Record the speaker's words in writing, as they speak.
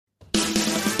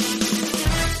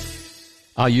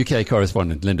Our UK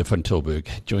correspondent, Linda van Tilburg,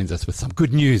 joins us with some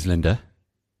good news, Linda.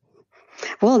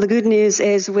 Well, the good news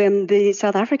is when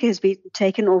South Africa has been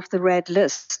taken off the red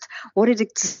list, what it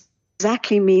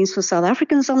exactly means for South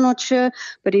Africans, I'm not sure.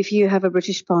 But if you have a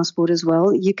British passport as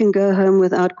well, you can go home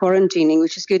without quarantining,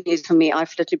 which is good news for me.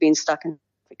 I've literally been stuck in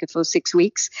Africa for 6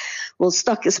 weeks. Well,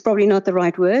 stuck is probably not the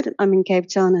right word. I'm in Cape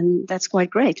Town, and that's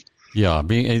quite great. Yeah,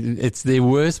 it's the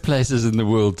worst places in the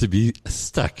world to be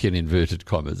stuck, in inverted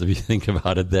commas, if you think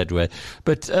about it that way.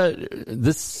 But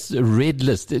this red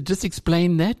list, just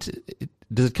explain that.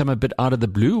 Does it come a bit out of the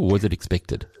blue, or was it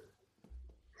expected?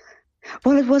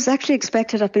 Well, it was actually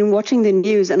expected. I've been watching the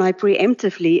news, and I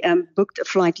preemptively booked a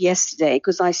flight yesterday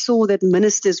because I saw that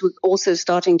ministers were also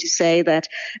starting to say that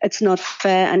it's not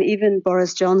fair. And even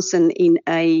Boris Johnson, in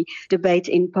a debate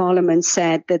in Parliament,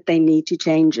 said that they need to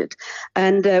change it.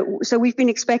 And so we've been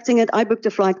expecting it. I booked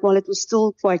a flight while it was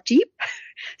still quite cheap.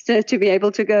 So to be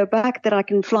able to go back, that I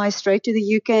can fly straight to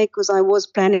the UK, because I was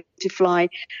planning to fly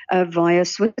via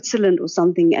Switzerland or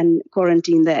something and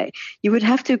quarantine there. You would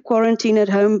have to quarantine at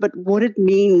home, but what it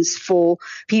means for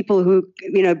people who,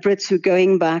 Brits who are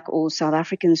going back, or South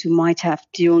Africans who might have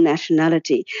dual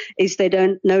nationality, is they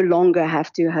don't no longer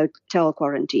have to hotel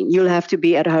quarantine. You'll have to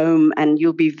be at home and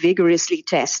you'll be vigorously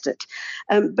tested.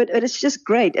 But it's just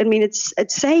great. I mean,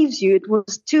 it saves you. It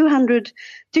was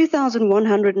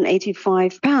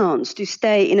 £2,185 to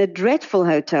stay in a dreadful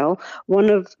hotel,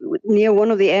 near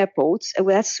one of the airports.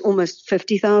 That's almost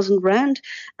 50,000 rand,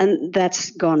 and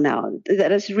that's gone now.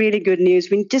 That is really good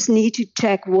news. We just need to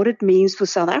check what it means for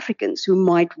South Africans who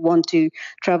might want to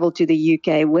travel to the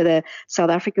UK, whether South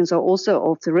Africans are also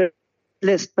off the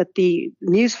list. But the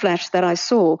news flash that I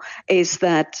saw is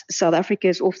that South Africa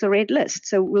is off the red list.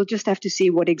 So we'll just have to see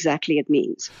what exactly it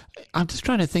means. I'm just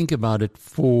trying to think about it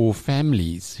for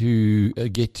families who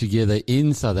get together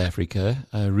in South Africa,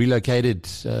 relocated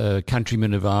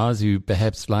countrymen of ours who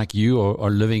perhaps like you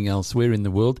are living elsewhere in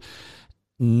the world.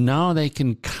 Now they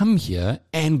can come here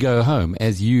and go home,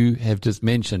 as you have just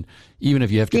mentioned, even if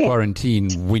you have to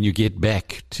quarantine when you get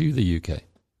back to the UK.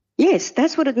 Yes,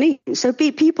 that's what it means. So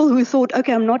people who thought,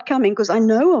 okay, I'm not coming, because I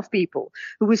know of people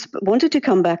who wanted to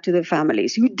come back to their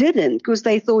families who didn't, because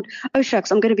they thought, oh, shucks,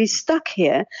 I'm going to be stuck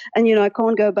here and, I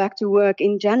can't go back to work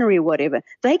in January or whatever.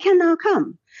 They can now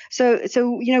come. So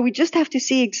we just have to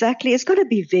see exactly. It's got to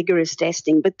be vigorous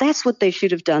testing, but that's what they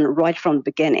should have done right from the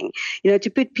beginning. To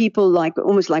put people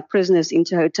almost like prisoners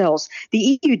into hotels.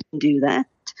 The EU didn't do that.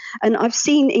 And I've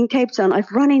seen in Cape Town,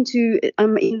 I've run into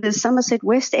in the Somerset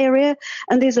West area,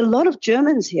 and there's a lot of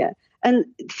Germans here. And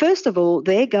first of all,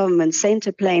 their government sent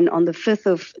a plane on the 5th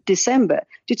of December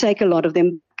to take a lot of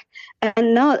them.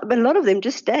 And now, but a lot of them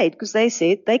just stayed because they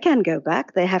said they can go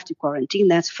back. They have to quarantine.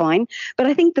 That's fine. But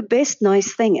I think the best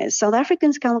nice thing is South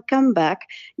Africans can come back,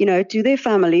 to their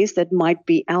families that might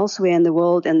be elsewhere in the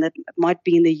world and that might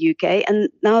be in the UK. And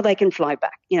now they can fly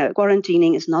back.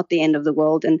 Quarantining is not the end of the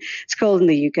world, and it's cold in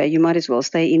the UK. You might as well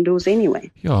stay indoors anyway.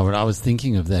 Yeah, but I was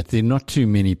thinking of that. There are not too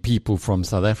many people from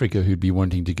South Africa who'd be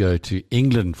wanting to go to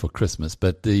England for Christmas,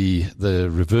 but the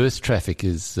reverse traffic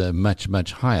is much,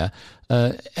 much higher.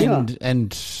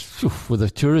 And for the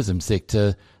tourism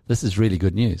sector, this is really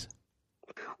good news.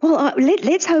 Well,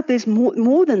 let's hope there's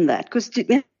more than that, because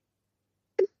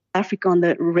Africa on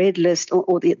the red list,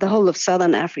 or the whole of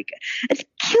Southern Africa, it's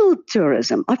killed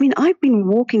tourism. I mean, I've been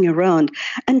walking around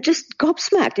and just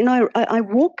gobsmacked. I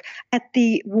walk at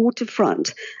the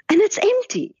waterfront and it's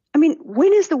empty. I mean,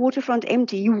 when is the waterfront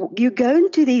empty? You go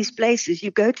into these places,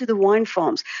 you go to the wine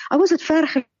farms. I was at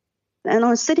Verge, and I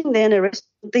was sitting there in a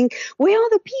restaurant thinking, where are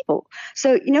the people?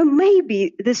 So,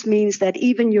 maybe this means that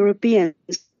even Europeans,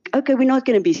 okay, we're not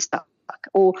going to be stuck.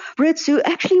 Or Brits who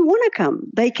actually want to come,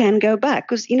 they can go back.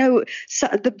 Because, the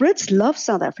Brits love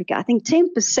South Africa. I think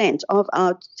 10%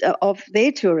 of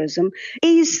their tourism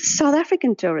is South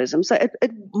African tourism. So it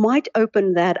might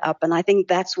open that up. And I think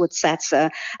that's what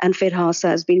SATSA and FedHasa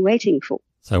has been waiting for.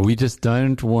 So we just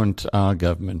don't want our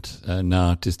government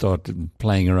now to start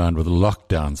playing around with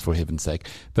lockdowns, for heaven's sake.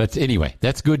 But anyway,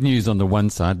 that's good news on the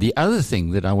one side. The other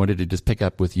thing that I wanted to just pick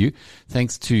up with you,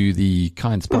 thanks to the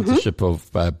kind sponsorship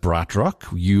of Bright Rock,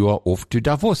 you are off to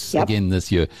Davos again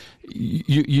this year.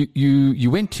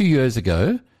 You went 2 years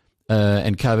ago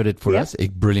and covered it for us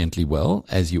brilliantly well,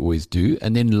 as you always do.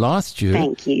 And then last year,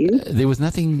 thank you. There was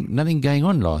nothing going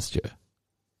on last year.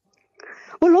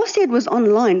 Well, last year it was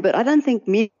online, but I don't think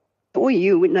or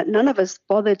you, none of us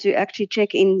bothered to actually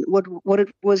check in what it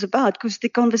was about, because the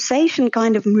conversation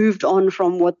kind of moved on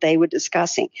from what they were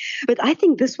discussing. But I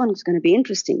think this one is going to be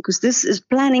interesting, because this is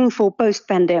planning for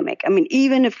post-pandemic. I mean,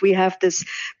 even if we have this,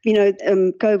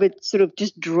 COVID sort of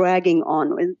just dragging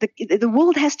on, the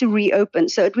world has to reopen.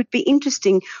 So it would be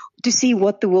interesting to see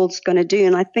what the world's going to do.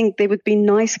 And I think there would be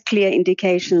nice, clear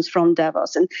indications from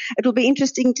Davos. And it will be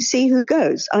interesting to see who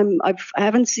goes. I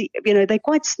haven't seen, they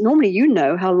quite normally,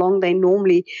 how long they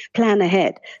normally plan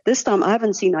ahead. This time I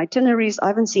haven't seen itineraries. I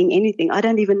haven't seen anything. I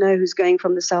don't even know who's going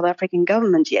from the South African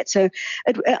government yet. So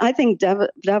I think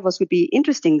Davos would be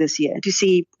interesting this year to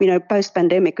see,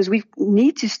 post-pandemic, because we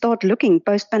need to start looking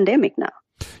post-pandemic now.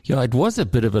 Yeah, it was a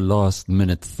bit of a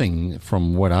last-minute thing,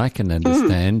 from what I can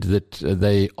understand, that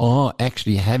they are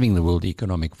actually having the World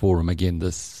Economic Forum again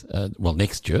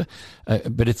next year.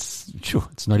 But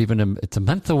it's not even it's a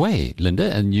month away,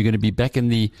 Linda, and you're going to be back in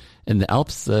the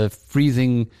Alps,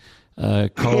 freezing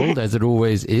cold as it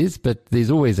always is. But there's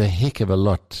always a heck of a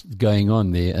lot going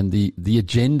on there, and the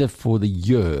agenda for the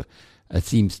year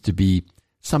seems to be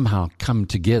somehow come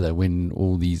together when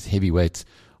all these heavyweights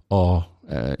are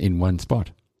in one spot.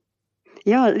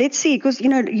 Yeah, let's see, because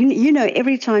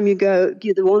every time you go,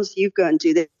 the ones you've gone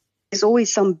to, there's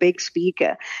always some big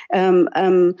speaker. I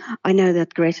know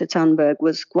that Greta Thunberg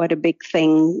was quite a big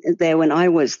thing there when I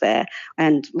was there,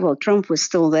 and Trump was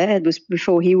still there. It was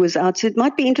before he was out. So it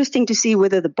might be interesting to see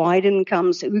whether the Biden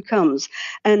comes, who comes,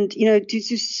 and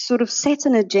to sort of set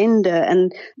an agenda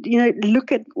and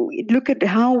look at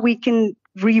how we can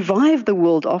revive the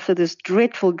world after this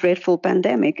dreadful, dreadful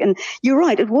pandemic. And you're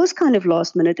right, it was kind of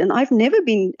last minute. And I've never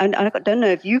been, and I don't know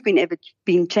if you've ever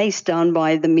been chased down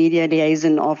by the media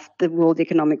liaison of the World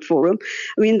Economic Forum.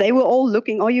 I mean, they were all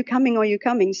looking, are you coming? Are you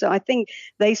coming? So I think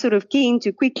they sort of keen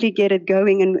to quickly get it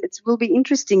going, and it will be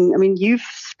interesting. I mean, you've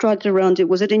trudged around it.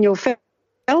 Was it in your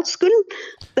veldskoen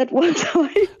that one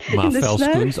time? My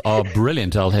veldskoens are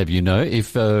brilliant, I'll have you know.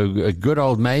 If a good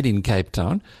old maid in Cape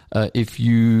Town, if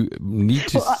you need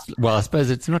to, I suppose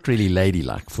it's not really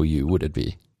ladylike for you, would it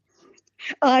be?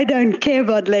 I don't care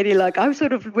about ladylike. I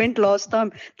sort of went last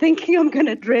time thinking I'm going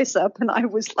to dress up, and I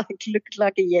was looked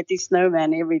like a Yeti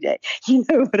snowman every day. You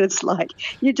know what it's like.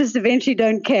 You just eventually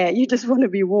don't care. You just want to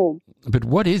be warm. But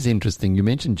what is interesting, you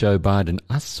mentioned Joe Biden.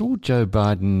 I saw Joe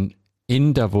Biden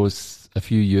in Davos a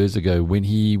few years ago when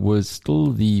he was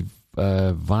still the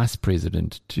vice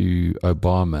president to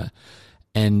Obama,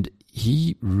 and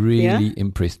he really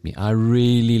impressed me. I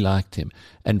really liked him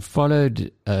and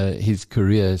followed his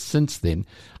career since then.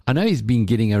 I know he's been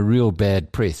getting a real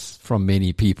bad press from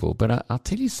many people, but I'll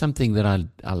tell you something that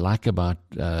I like about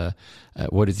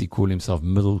what does he call himself,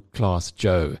 middle class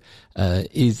Joe,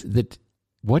 is that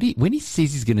when he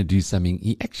says he's going to do something,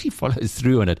 he actually follows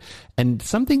through on it. And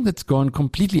something that's gone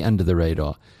completely under the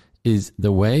radar is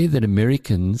the way that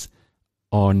Americans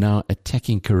are now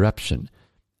attacking corruption.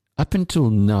 Up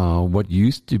until now, what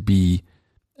used to be,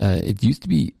 it used to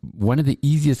be one of the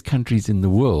easiest countries in the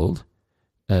world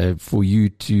for you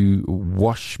to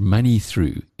wash money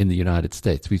through in the United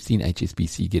States. We've seen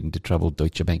HSBC get into trouble,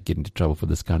 Deutsche Bank get into trouble for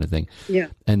this kind of thing. Yeah.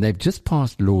 And they've just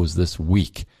passed laws this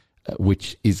week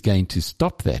which is going to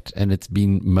stop that. And it's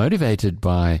been motivated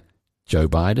by Joe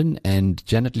Biden and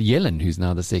Janet Yellen, who's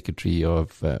now the Secretary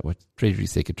of Treasury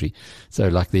Secretary, so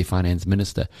like their finance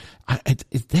minister.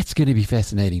 That's going to be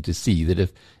fascinating to see that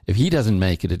if he doesn't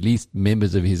make it, at least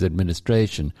members of his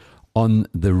administration on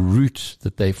the route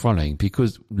that they're following.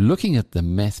 Because looking at the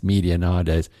mass media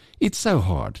nowadays, it's so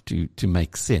hard to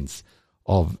make sense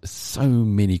of so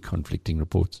many conflicting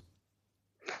reports.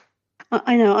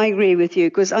 I know, I agree with you,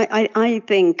 because I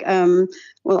think, I'm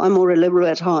more a liberal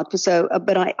at heart.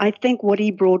 But I think what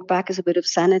he brought back is a bit of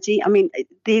sanity. I mean,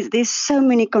 there's so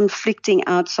many conflicting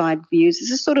outside views.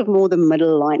 This is sort of more the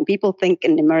middle line. People think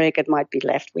in America it might be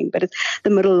left wing, but it's the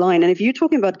middle line. And if you're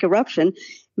talking about corruption,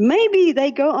 maybe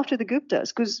they go after the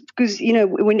Guptas, because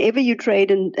whenever you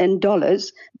trade in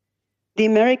dollars, the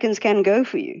Americans can go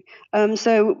for you.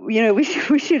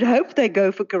 We should hope they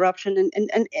go for corruption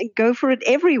and go for it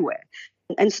everywhere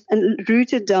and root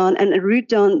down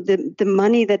the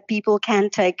money that people can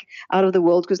take out of the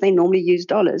world, because they normally use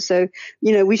dollars. So,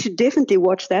 we should definitely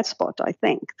watch that spot, I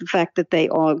think, the fact that they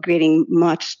are getting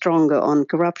much stronger on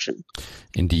corruption.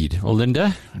 Indeed. Well,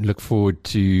 Linda, I look forward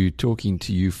to talking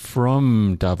to you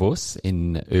from Davos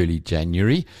in early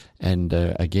January. And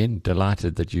again,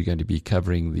 delighted that you're going to be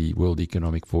covering the World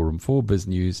Economic Forum for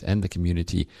BizNews and the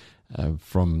community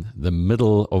from the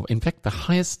middle of, in fact, the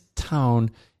highest town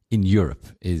in Europe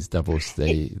is Davos.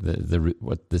 A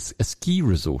ski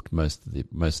resort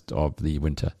most of the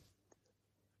winter.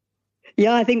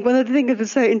 Yeah, I think one of the things that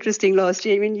was so interesting last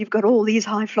year, I mean, you've got all these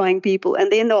high-flying people,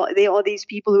 and then there are these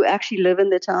people who actually live in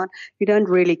the town who don't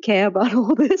really care about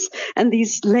all this. And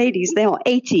these ladies, they are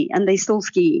 80 and they're still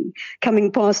skiing,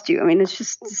 coming past you. I mean, it's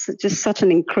just such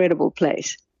an incredible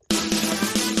place.